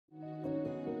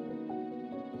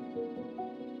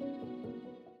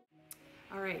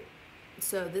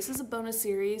So this is a bonus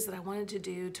series that I wanted to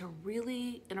do to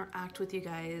really interact with you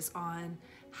guys on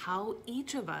how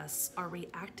each of us are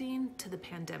reacting to the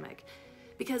pandemic.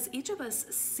 Because each of us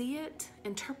see it,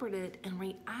 interpret it, and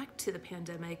react to the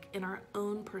pandemic in our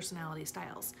own personality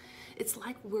styles. It's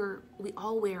like we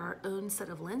all wear our own set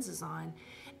of lenses on,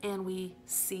 and we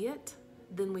see it,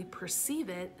 then we perceive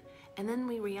it, and then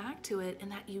we react to it in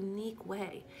that unique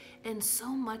way. And so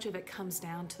much of it comes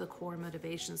down to the core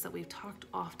motivations that we've talked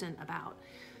often about.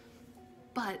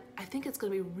 But I think it's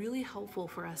going to be really helpful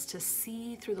for us to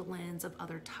see through the lens of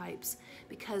other types,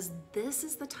 because this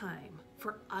is the time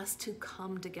for us to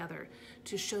come together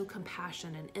to show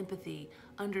compassion and empathy,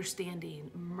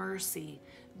 understanding, mercy,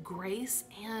 grace,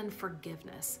 and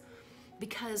forgiveness.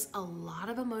 Because a lot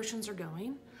of emotions are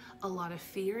going, a lot of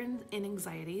fear and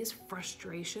anxieties,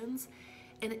 frustrations,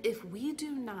 and if we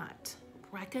do not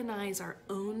recognize our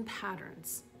own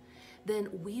patterns, then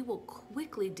we will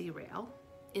quickly derail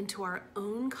into our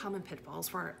own common pitfalls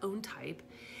for our own type,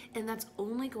 and that's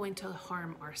only going to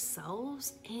harm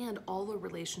ourselves and all the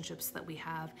relationships that we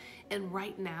have. And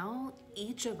right now,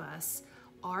 each of us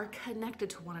are connected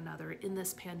to one another in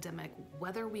this pandemic,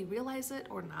 whether we realize it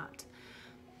or not.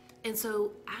 And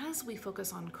so as we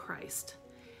focus on Christ,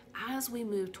 as we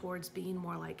move towards being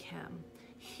more like Him,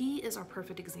 He is our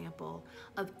perfect example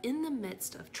of, in the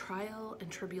midst of trial and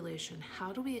tribulation,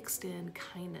 how do we extend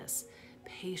kindness,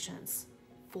 patience,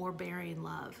 forbearing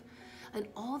love, and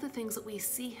all the things that we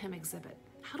see Him exhibit.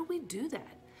 How do we do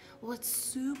that? Well, it's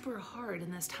super hard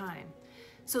in this time.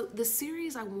 So the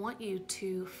series, I want you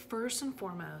to first and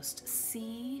foremost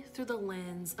see through the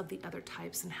lens of the other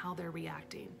types and how they're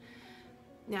reacting.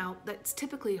 Now, that's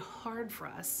typically hard for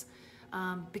us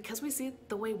because we see it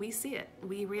the way we see it.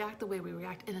 We react the way we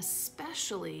react, and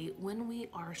especially when we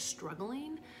are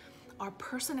struggling, our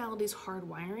personality's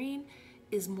hardwiring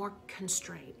is more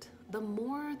constrained. The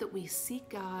more that we seek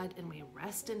God and we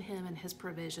rest in Him and His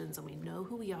provisions, and we know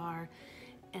who we are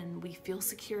and we feel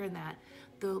secure in that,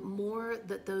 the more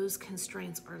that those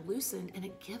constraints are loosened, and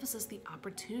it gives us the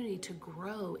opportunity to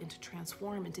grow and to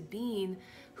transform into being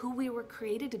who we were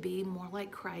created to be, more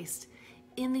like Christ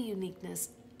in the uniqueness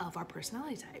of our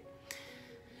personality type.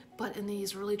 But in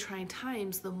these really trying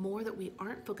times, the more that we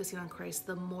aren't focusing on Christ,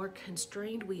 the more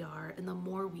constrained we are, and the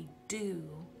more we do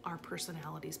our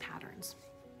personality's patterns.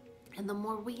 And the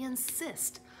more we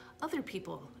insist other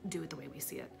people do it the way we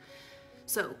see it.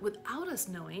 So without us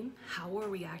knowing how we're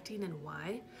reacting and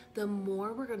why, the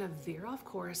more we're going to veer off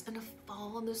course and to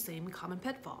fall in the same common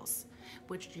pitfalls,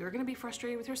 which you're going to be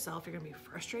frustrated with yourself, you're going to be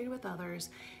frustrated with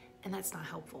others, and that's not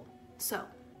helpful. So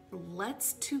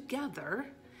let's together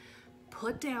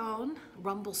put down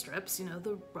rumble strips,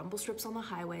 the rumble strips on the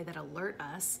highway that alert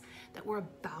us that we're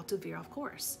about to veer off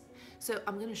course. So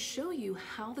I'm going to show you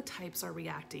how the types are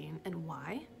reacting and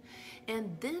why,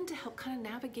 and then to help kind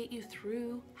of navigate you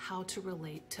through how to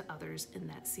relate to others in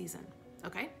that season.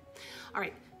 Okay? All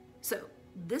right. So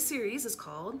this series is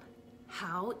called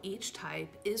How Each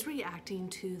Type is Reacting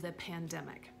to the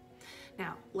Pandemic.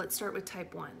 Now, let's start with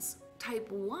type 1s. Type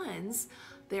 1s,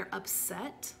 they're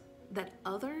upset that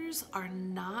others are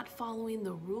not following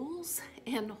the rules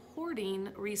and hoarding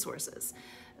resources.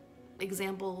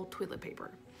 Example, toilet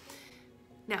paper.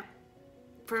 Now,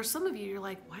 for some of you, you're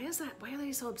like, why is that? Why are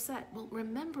they so upset? Well,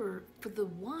 remember, for the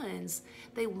ones,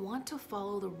 they want to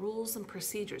follow the rules and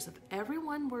procedures. If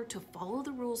everyone were to follow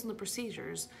the rules and the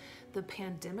procedures, the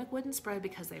pandemic wouldn't spread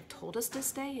because they've told us to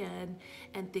stay in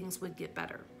and things would get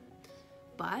better.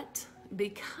 But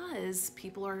because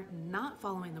people are not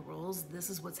following the rules, this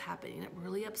is what's happening. It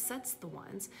really upsets the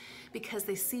ones because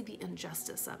they see the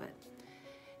injustice of it.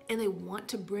 And they want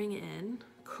to bring in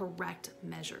correct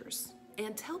measures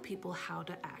and tell people how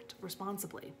to act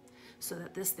responsibly so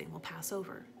that this thing will pass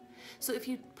over. So if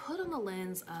you put on the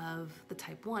lens of the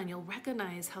type 1, you'll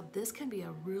recognize how this can be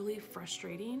a really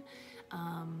frustrating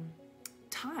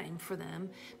time for them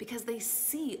because they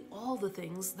see all the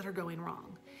things that are going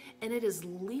wrong, and it is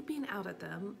leaping out at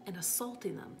them and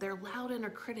assaulting them. Their loud inner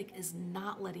critic is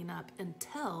not letting up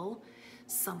until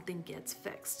something gets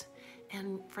fixed.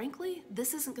 And frankly,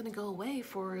 this isn't going to go away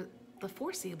for the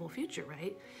foreseeable future,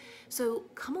 right? So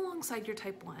come alongside your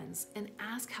type 1s and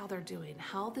ask how they're doing,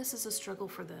 how this is a struggle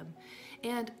for them,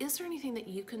 and is there anything that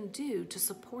you can do to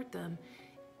support them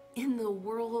in the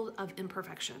world of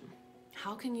imperfection?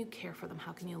 How can you care for them?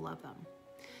 How can you love them?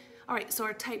 All right, so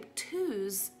our type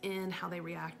 2s in how they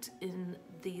react in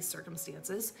these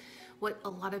circumstances, what a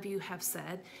lot of you have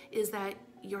said is that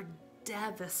you're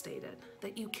devastated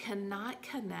that you cannot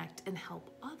connect and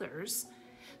help others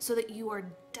so that you are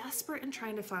desperate in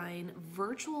trying to find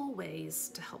virtual ways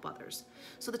to help others.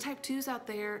 So the type 2s out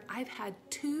there, I've had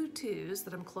 2 2s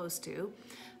that I'm close to,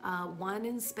 one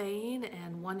in Spain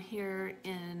and one here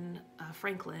in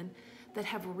Franklin, that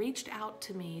have reached out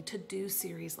to me to do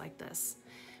series like this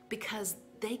because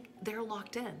they're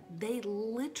locked in. They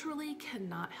literally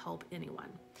cannot help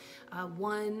anyone.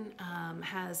 One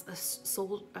has a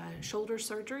shoulder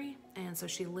surgery, and so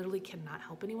she literally cannot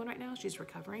help anyone right now. She's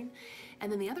recovering.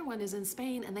 And then the other one is in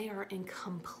Spain, and they are in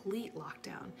complete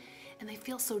lockdown. And they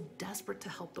feel so desperate to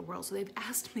help the world. So they've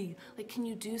asked me, like, can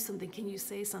you do something? Can you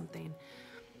say something?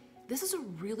 This is a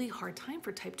really hard time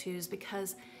for type 2s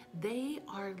because they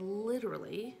are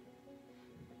literally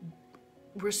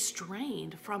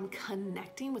restrained from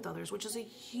connecting with others, which is a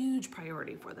huge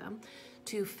priority for them,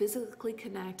 to physically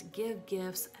connect, give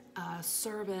gifts,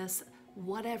 service,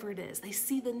 whatever it is. They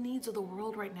see the needs of the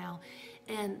world right now,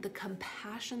 and the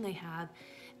compassion they have,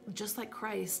 just like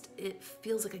Christ, it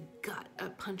feels like a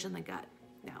punch in the gut.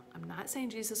 Now, I'm not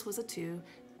saying Jesus was a 2.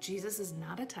 Jesus is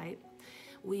not a type.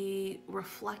 We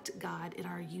reflect God in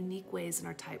our unique ways in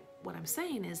our type. What I'm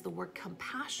saying is the word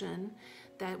compassion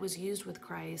that was used with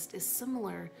Christ is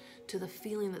similar to the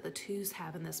feeling that the 2s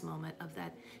have in this moment, of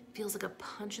that feels like a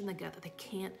punch in the gut, that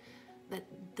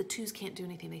the 2s can't do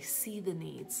anything. They see the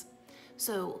needs.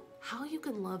 So how you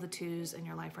can love the 2s in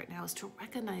your life right now is to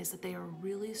recognize that they are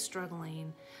really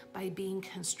struggling by being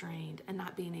constrained and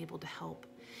not being able to help.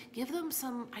 Give them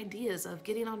some ideas of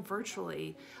getting on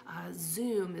virtually.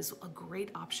 Zoom is a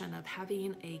great option of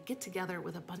having a get together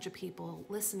with a bunch of people,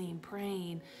 listening,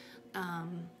 praying,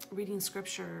 reading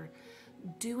scripture,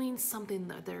 doing something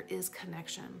that there is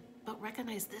connection. But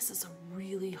recognize this is a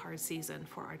really hard season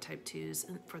for our type 2s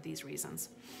and for these reasons.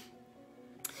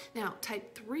 Now,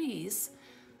 type 3s,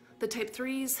 the type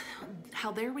 3s,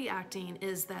 how they're reacting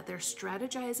is that they're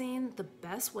strategizing the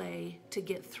best way to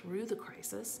get through the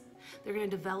crisis. They're going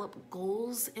to develop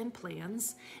goals and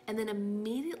plans and then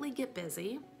immediately get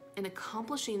busy in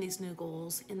accomplishing these new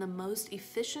goals in the most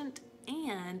efficient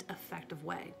and effective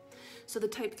way. So the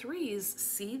type 3s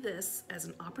see this as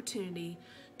an opportunity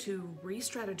to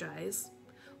re-strategize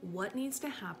what needs to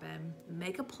happen,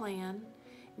 make a plan,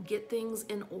 get things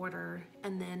in order,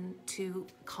 and then to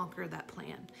conquer that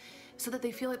plan so that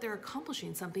they feel like they're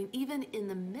accomplishing something even in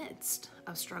the midst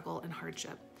of struggle and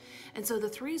hardship. And so the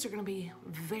 3s are going to be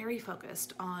very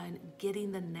focused on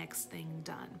getting the next thing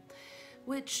done,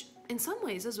 which in some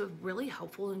ways is a really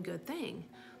helpful and good thing,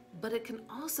 but it can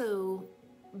also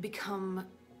become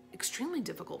extremely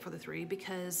difficult for the 3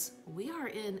 because we are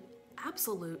in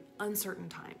absolute uncertain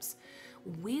times.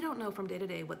 We don't know from day to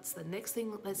day what's the next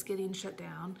thing that's getting shut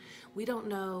down. We don't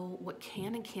know what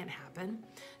can and can't happen.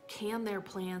 Can their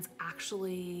plans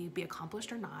actually be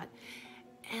accomplished or not?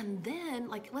 And then,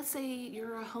 like, let's say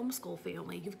you're a homeschool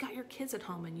family, you've got your kids at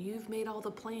home and you've made all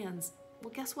the plans.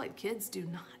 Well, guess what? Kids do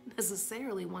not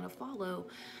necessarily want to follow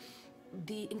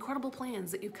the incredible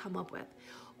plans that you've come up with.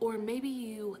 Or maybe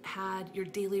you had your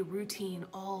daily routine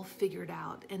all figured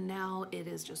out and now it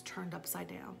is just turned upside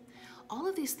down. All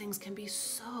of these things can be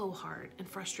so hard and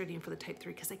frustrating for the type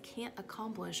 3 because they can't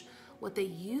accomplish what they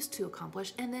used to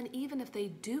accomplish. And then even if they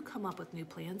do come up with new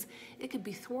plans, it could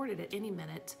be thwarted at any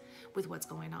minute with what's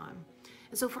going on.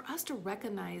 And so for us to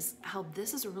recognize how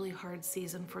this is a really hard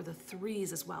season for the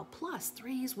 3s as well. Plus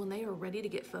 3s, when they are ready to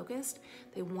get focused,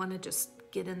 they want to just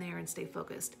get in there and stay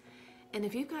focused. And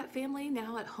if you've got family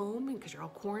now at home because you're all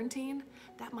quarantined,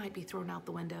 that might be thrown out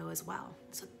the window as well.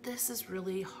 So this is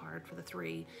really hard for the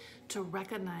 3 to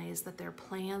recognize that their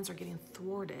plans are getting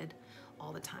thwarted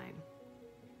all the time.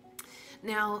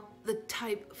 Now, the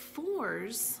type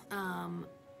 4s,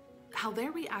 how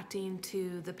they're reacting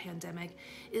to the pandemic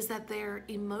is that their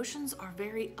emotions are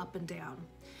very up and down.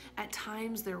 At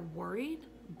times they're worried,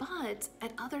 but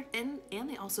at other and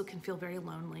they also can feel very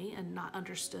lonely and not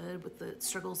understood with the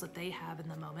struggles that they have in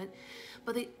the moment.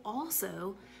 But they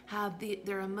also have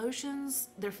their emotions,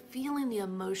 they're feeling the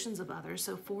emotions of others.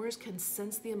 So 4s can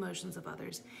sense the emotions of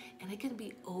others, and it can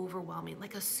be overwhelming,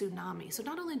 like a tsunami. So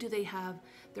not only do they have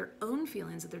their own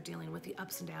feelings that they're dealing with, the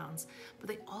ups and downs, but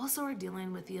they also are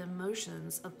dealing with the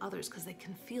emotions of others because they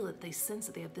can feel it, they sense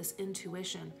it, they have this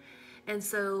intuition. And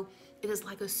so it is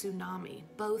like a tsunami,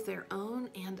 both their own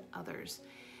and others.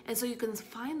 And so you can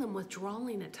find them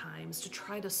withdrawing at times to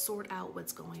try to sort out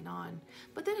what's going on.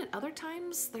 But then at other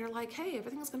times, they're like, hey,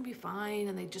 everything's going to be fine.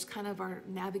 And they just kind of are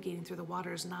navigating through the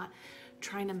waters, not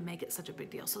trying to make it such a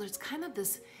big deal. So there's kind of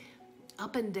this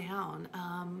up and down,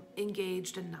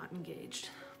 engaged and not engaged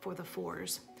for the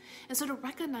 4s. And so to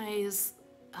recognize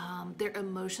their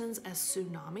emotions as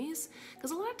tsunamis.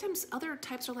 Because a lot of times other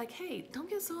types are like, hey, don't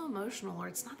get so emotional, or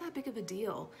it's not that big of a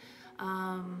deal.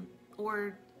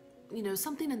 Or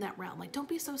something in that realm, like don't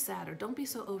be so sad or don't be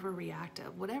so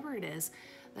overreactive. Whatever it is,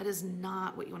 that is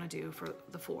not what you want to do for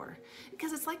the 4.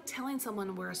 Because it's like telling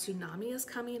someone where a tsunami is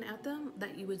coming at them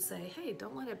that you would say, hey,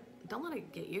 don't let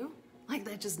it get you. Like,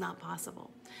 that's just not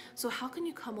possible. So how can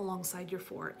you come alongside your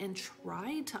 4 and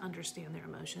try to understand their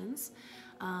emotions,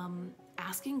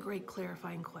 asking great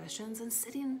clarifying questions and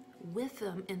sitting with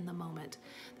them in the moment?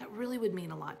 That really would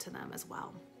mean a lot to them as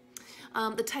well.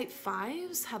 The type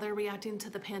 5s, how they're reacting to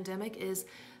the pandemic is,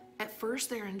 at first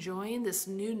they're enjoying this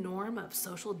new norm of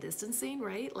social distancing,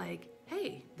 right? Like,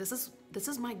 hey, this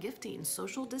is my gifting,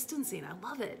 social distancing. I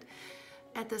love it.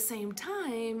 At the same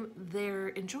time, they're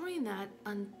enjoying that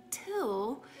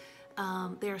until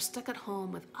they're stuck at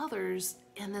home with others,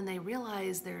 and then they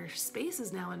realize their space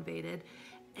is now invaded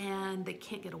and they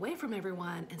can't get away from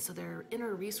everyone, and so their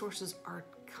inner resources are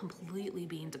completely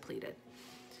being depleted.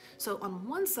 So on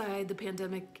one side, the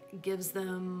pandemic gives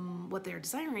them what they're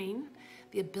desiring,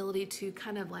 the ability to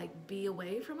kind of like be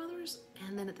away from others,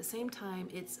 and then at the same time,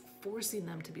 it's forcing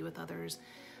them to be with others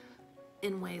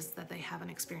in ways that they haven't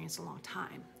experienced in a long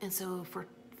time. And so for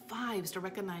 5s to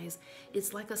recognize,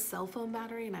 it's like a cell phone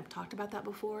battery, and I've talked about that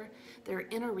before. Their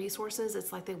inner resources,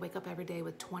 it's like they wake up every day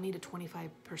with 20 to 25%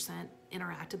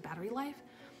 interactive battery life.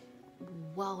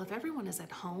 Well, if everyone is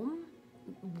at home,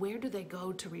 where do they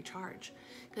go to recharge?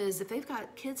 Because if they've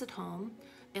got kids at home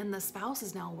and the spouse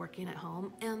is now working at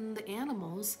home and the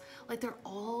animals, like they're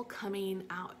all coming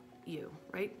out you,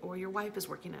 right? Or your wife is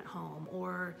working at home,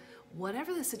 or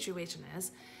whatever the situation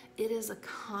is, it is a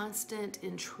constant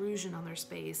intrusion on their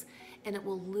space, and it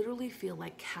will literally feel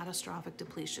like catastrophic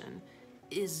depletion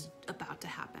is about to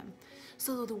happen.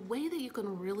 So the way that you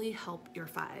can really help your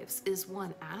 5s is,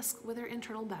 1, ask where their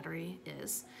internal battery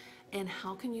is, and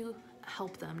how can you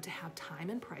help them to have time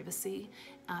and privacy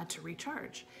to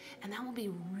recharge. And that will be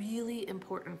really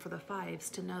important for the 5s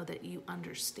to know that you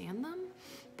understand them,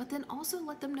 but then also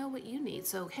let them know what you need.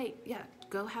 So, hey, yeah,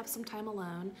 go have some time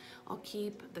alone. I'll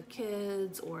keep the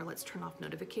kids, or let's turn off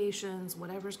notifications,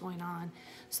 whatever's going on,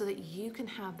 so that you can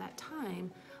have that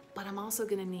time, but I'm also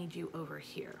gonna need you over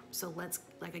here. So let's,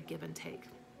 like, a give and take.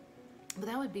 But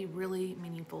that would be really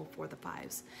meaningful for the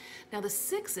 5s. Now the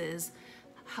 6s,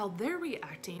 how they're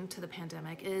reacting to the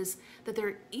pandemic is that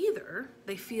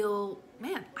they feel,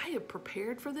 man, I have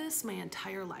prepared for this my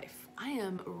entire life. I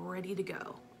am ready to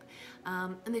go.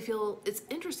 And they feel, it's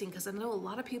interesting because I know a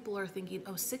lot of people are thinking,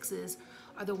 oh, 6s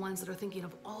are the ones that are thinking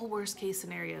of all worst case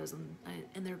scenarios,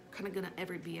 and they're kind of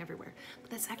gonna be everywhere. But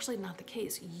that's actually not the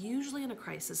case. Usually in a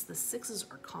crisis, the 6s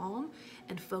are calm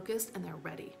and focused, and they're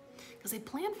ready because they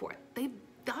plan for it. They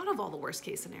thought of all the worst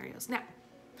case scenarios. Now,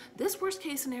 this worst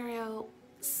case scenario,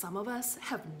 some of us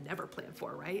have never planned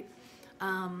for, right?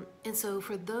 And so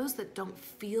for those that don't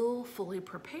feel fully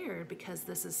prepared because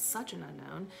this is such an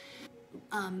unknown,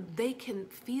 they can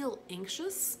feel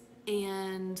anxious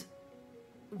and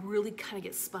really kind of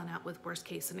get spun out with worst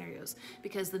case scenarios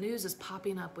because the news is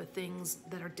popping up with things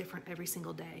that are different every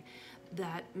single day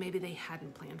that maybe they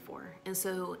hadn't planned for. And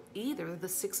so either the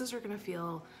 6s are going to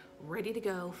feel ready to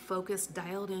go, focused,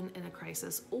 dialed in a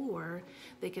crisis, or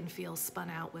they can feel spun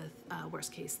out with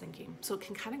worst case thinking. So it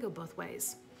can kind of go both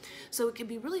ways. So it can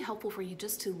be really helpful for you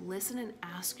just to listen and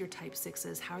ask your type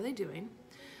 6s, how are they doing?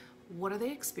 What are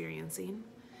they experiencing?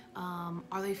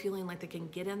 Are they feeling like they can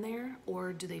get in there,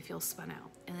 or do they feel spun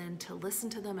out? And then to listen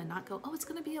to them and not go, oh, it's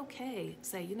gonna be okay.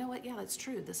 Say, you know what, yeah, that's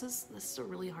true. This is a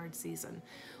really hard season.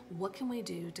 What can we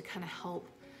do to kind of help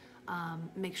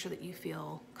make sure that you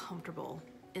feel comfortable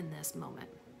in this moment?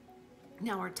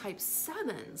 Now our type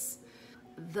 7s,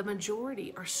 the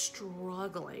majority are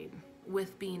struggling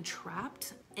with being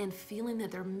trapped and feeling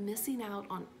that they're missing out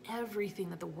on everything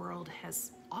that the world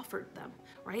has offered them,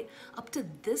 right? Up to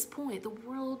this point, the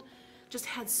world just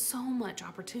had so much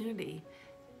opportunity,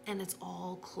 and it's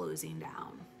all closing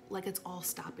down, like it's all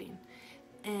stopping.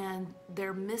 And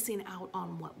they're missing out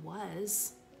on what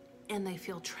was, and they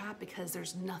feel trapped because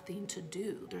there's nothing to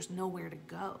do. There's nowhere to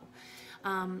go.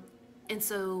 And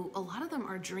so a lot of them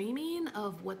are dreaming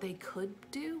of what they could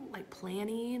do, like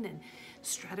planning and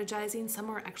strategizing. Some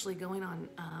are actually going on,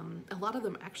 a lot of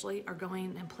them actually are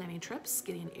going and planning trips,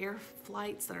 getting air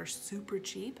flights that are super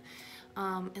cheap.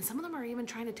 And some of them are even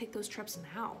trying to take those trips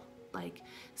now, like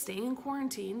staying in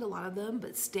quarantine, a lot of them,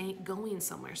 but going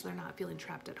somewhere so they're not feeling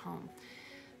trapped at home.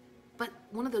 But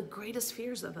one of the greatest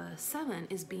fears of a 7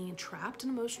 is being trapped in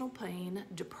emotional pain,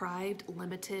 deprived,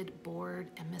 limited, bored,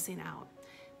 and missing out.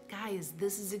 guys,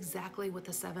 this is exactly what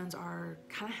the sevens are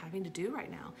kind of having to do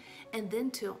right now. And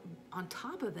then on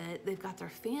top of it, they've got their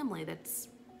family that's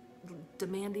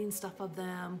demanding stuff of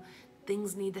them.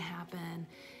 Things need to happen.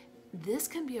 This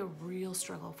can be a real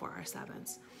struggle for our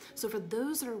sevens. So for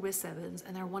those that are with sevens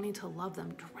and they're wanting to love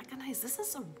them, to recognize this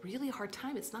is a really hard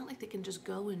time. It's not like they can just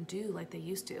go and do like they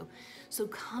used to. So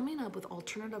coming up with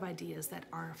alternative ideas that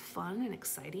are fun and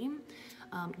exciting.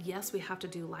 Yes, we have to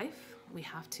do life. We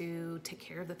have to take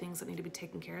care of the things that need to be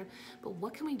taken care of. But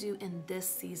what can we do in this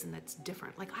season that's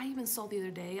different? Like I even saw the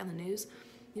other day on the news,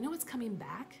 you know what's coming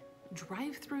back?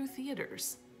 Drive-through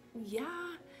theaters.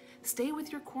 Yeah. Stay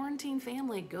with your quarantine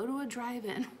family, go to a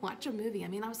drive-in, watch a movie. I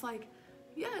mean, I was like,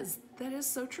 yes, that is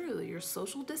so true. You're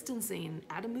social distancing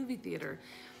at a movie theater.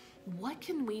 What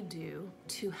can we do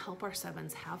to help our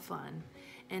sevens have fun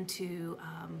and to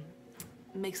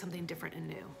make something different and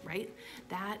new, right?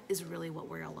 That is really what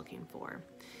we're all looking for.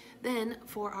 Then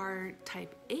for our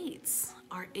type 8s,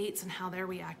 and how they're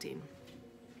reacting.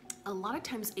 A lot of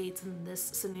times 8s in this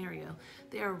scenario,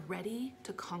 they are ready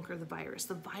to conquer the virus.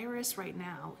 The virus right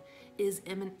now is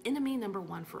enemy number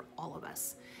one for all of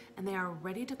us. And they are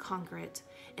ready to conquer it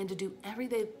and to do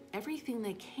everything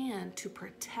they can to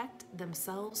protect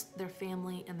themselves, their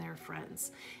family, and their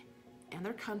friends, and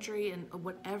their country, and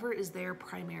whatever is their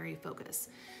primary focus.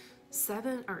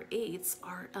 7 or 8s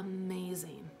are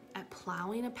amazing at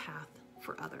plowing a path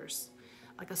for others.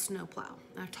 Like a snow plow.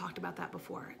 I've talked about that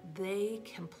before. They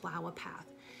can plow a path.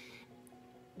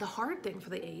 The hard thing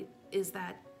for the 8 is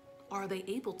that, are they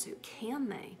able to? Can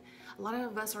they? A lot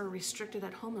of us are restricted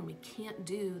at home and we can't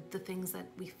do the things that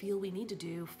we feel we need to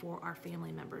do for our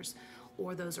family members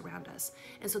or those around us.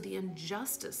 And so the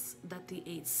injustice that the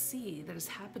 8s see that is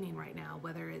happening right now,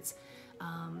 whether it's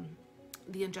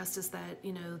the injustice that,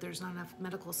 you know, there's not enough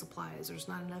medical supplies, there's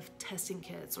not enough testing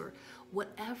kits, or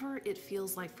whatever it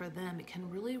feels like for them, it can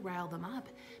really rile them up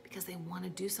because they want to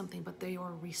do something, but they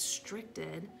are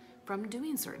restricted from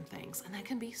doing certain things. And that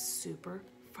can be super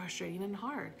frustrating and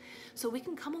hard. So we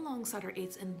can come alongside our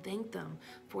 8s and thank them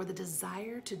for the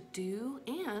desire to do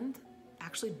and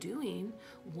actually doing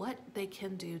what they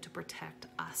can do to protect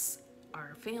us,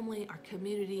 our family, our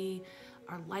community,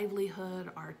 our livelihood,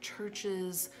 our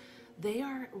churches. They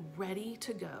are ready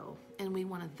to go, and we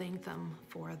want to thank them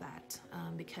for that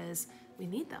because we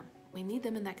need them. We need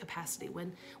them in that capacity.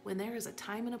 When there is a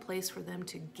time and a place for them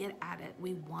to get at it,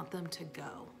 we want them to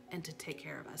go and to take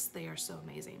care of us. They are so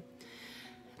amazing.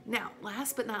 Now,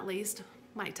 last but not least,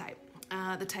 my type,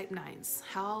 the type 9s.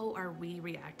 How are we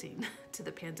reacting to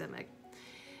the pandemic?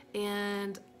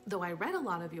 And though I read a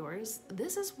lot of yours,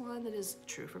 this is one that is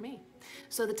true for me.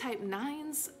 So the type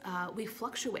 9s, we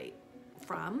fluctuate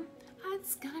from,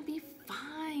 it's gonna be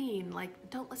fine. Like,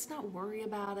 let's not worry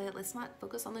about it. Let's not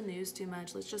focus on the news too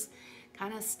much. Let's just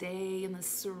kind of stay in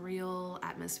this surreal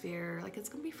atmosphere. Like, it's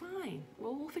gonna be fine.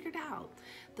 Well, we'll figure it out.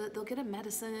 They'll get a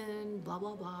medicine, blah,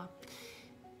 blah, blah.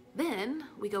 Then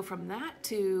we go from that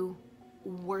to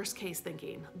worst case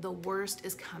thinking. The worst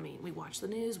is coming. We watch the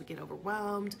news, we get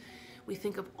overwhelmed. We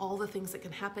think of all the things that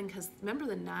can happen because remember,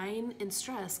 the 9 in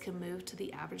stress can move to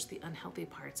the average, the unhealthy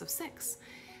parts of 6.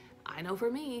 I know for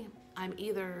me, I'm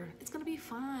either, it's gonna be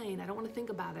fine, I don't wanna think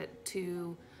about it,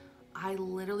 to I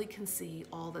literally can see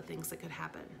all the things that could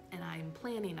happen. And I'm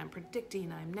planning, I'm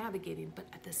predicting, I'm navigating, but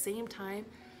at the same time,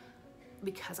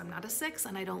 because I'm not a 6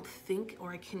 and I don't think,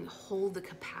 or I can hold the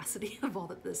capacity of all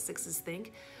that the 6s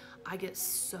think, I get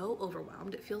so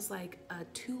overwhelmed. It feels like a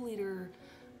 2-liter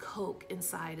Coke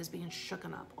inside is being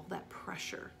shooken up, all that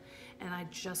pressure. And I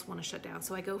just want to shut down.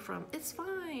 So I go from, it's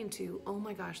fine, to, oh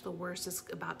my gosh, the worst is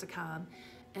about to come.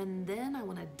 And then I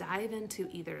want to dive into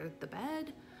either the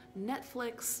bed,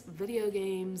 Netflix, video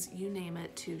games, you name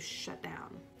it, to shut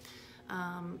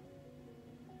down.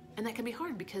 And that can be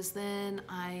hard because then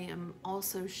I am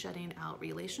also shutting out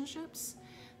relationships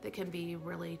that can be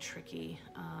really tricky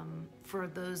for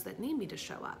those that need me to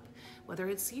show up, whether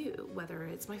it's you, whether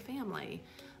it's my family,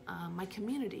 my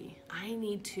community. I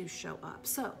need to show up.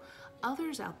 So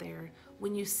others out there,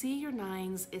 when you see your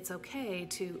 9s, it's okay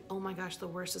to, oh my gosh, the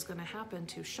worst is going to happen,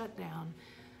 to shut down,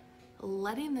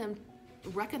 letting them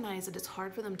recognize that it's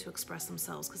hard for them to express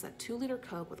themselves because that 2-liter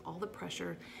Coke with all the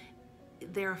pressure,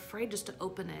 they're afraid just to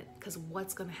open it because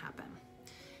what's going to happen?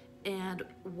 And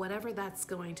whatever that's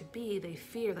going to be, they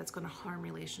fear that's going to harm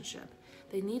relationship.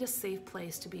 They need a safe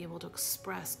place to be able to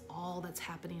express all that's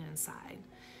happening inside.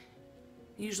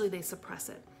 Usually they suppress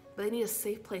it, but they need a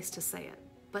safe place to say it,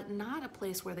 but not a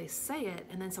place where they say it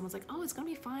and then someone's like, oh, it's going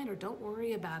to be fine, or don't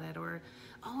worry about it, or,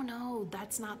 oh no,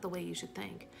 that's not the way you should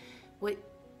think. What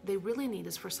they really need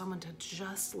is for someone to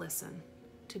just listen,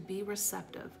 to be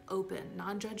receptive, open,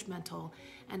 non-judgmental,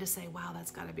 and to say, wow,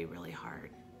 that's got to be really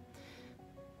hard.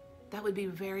 That would be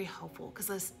very helpful, because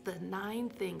that's the 9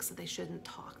 things that they shouldn't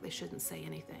talk, they shouldn't say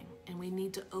anything. And we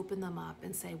need to open them up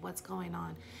and say what's going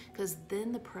on, because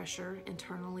then the pressure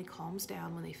internally calms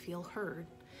down when they feel heard.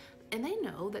 And they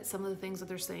know that some of the things that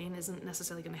they're saying isn't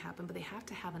necessarily going to happen, but they have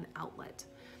to have an outlet.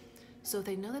 So if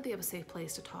they know that they have a safe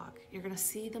place to talk, you're going to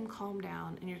see them calm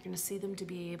down, and you're going to see them to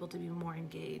be able to be more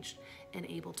engaged and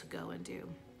able to go and do.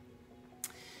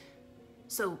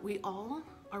 So we all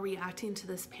are reacting to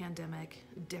this pandemic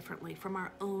differently from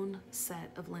our own set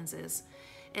of lenses.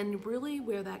 And really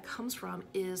where that comes from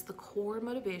is the core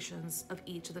motivations of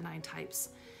each of the 9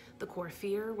 types. The core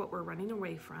fear, what we're running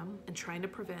away from and trying to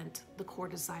prevent. The core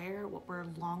desire, what we're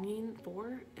longing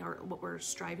for or what we're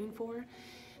striving for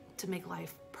to make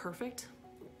life perfect.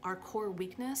 Our core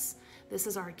weakness, this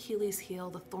is our Achilles heel,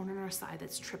 the thorn in our side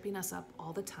that's tripping us up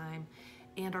all the time.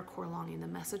 And our core longing, the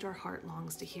message our heart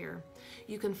longs to hear.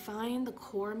 You can find the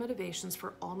core motivations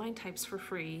for all 9 types for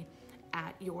free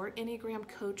at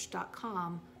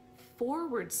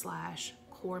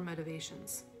yourenneagramcoach.com/core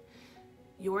motivations.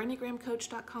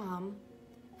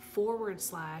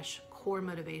 yourenneagramcoach.com/core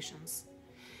motivations.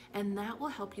 And that will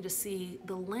help you to see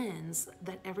the lens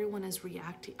that everyone is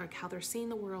reacting, or how they're seeing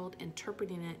the world,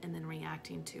 interpreting it, and then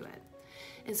reacting to it.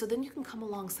 And so then you can come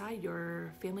alongside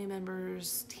your family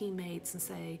members, teammates, and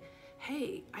say,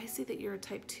 hey, I see that you're a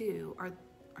type 2.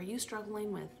 Are you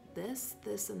struggling with this,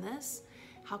 this, and this?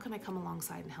 How can I come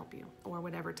alongside and help you? Or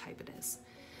whatever type it is.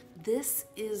 This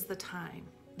is the time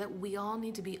that we all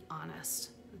need to be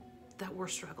honest that we're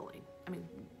struggling. I mean,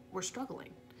 we're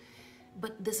struggling.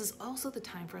 But this is also the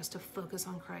time for us to focus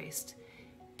on Christ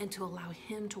and to allow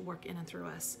Him to work in and through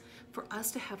us, for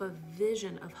us to have a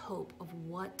vision of hope of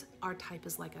what our type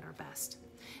is like at our best.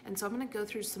 And so I'm going to go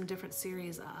through some different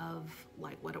series of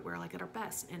like what we're like at our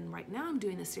best. And right now I'm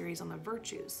doing a series on the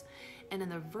virtues. And in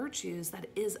the virtues, that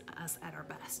is us at our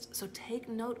best. So take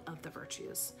note of the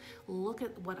virtues. Look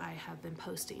at what I have been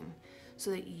posting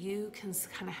so that you can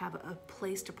kind of have a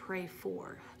place to pray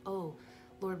for. Oh,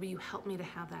 Lord, will you help me to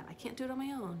have that? I can't do it on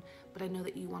my own, but I know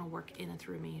that you want to work in and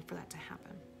through me for that to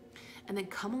happen. And then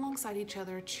come alongside each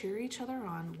other, cheer each other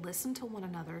on, listen to one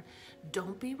another.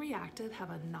 Don't be reactive, have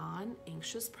a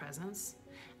non-anxious presence.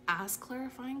 Ask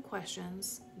clarifying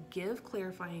questions, give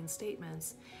clarifying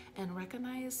statements, and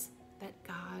recognize that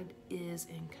God is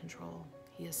in control.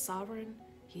 He is sovereign,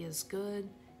 He is good,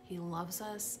 He loves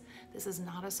us. This is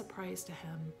not a surprise to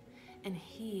Him, and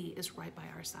He is right by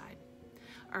our side.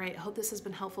 All right, I hope this has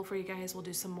been helpful for you guys. We'll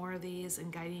do some more of these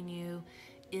and guiding you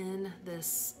in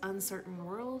this uncertain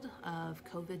world of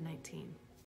COVID-19.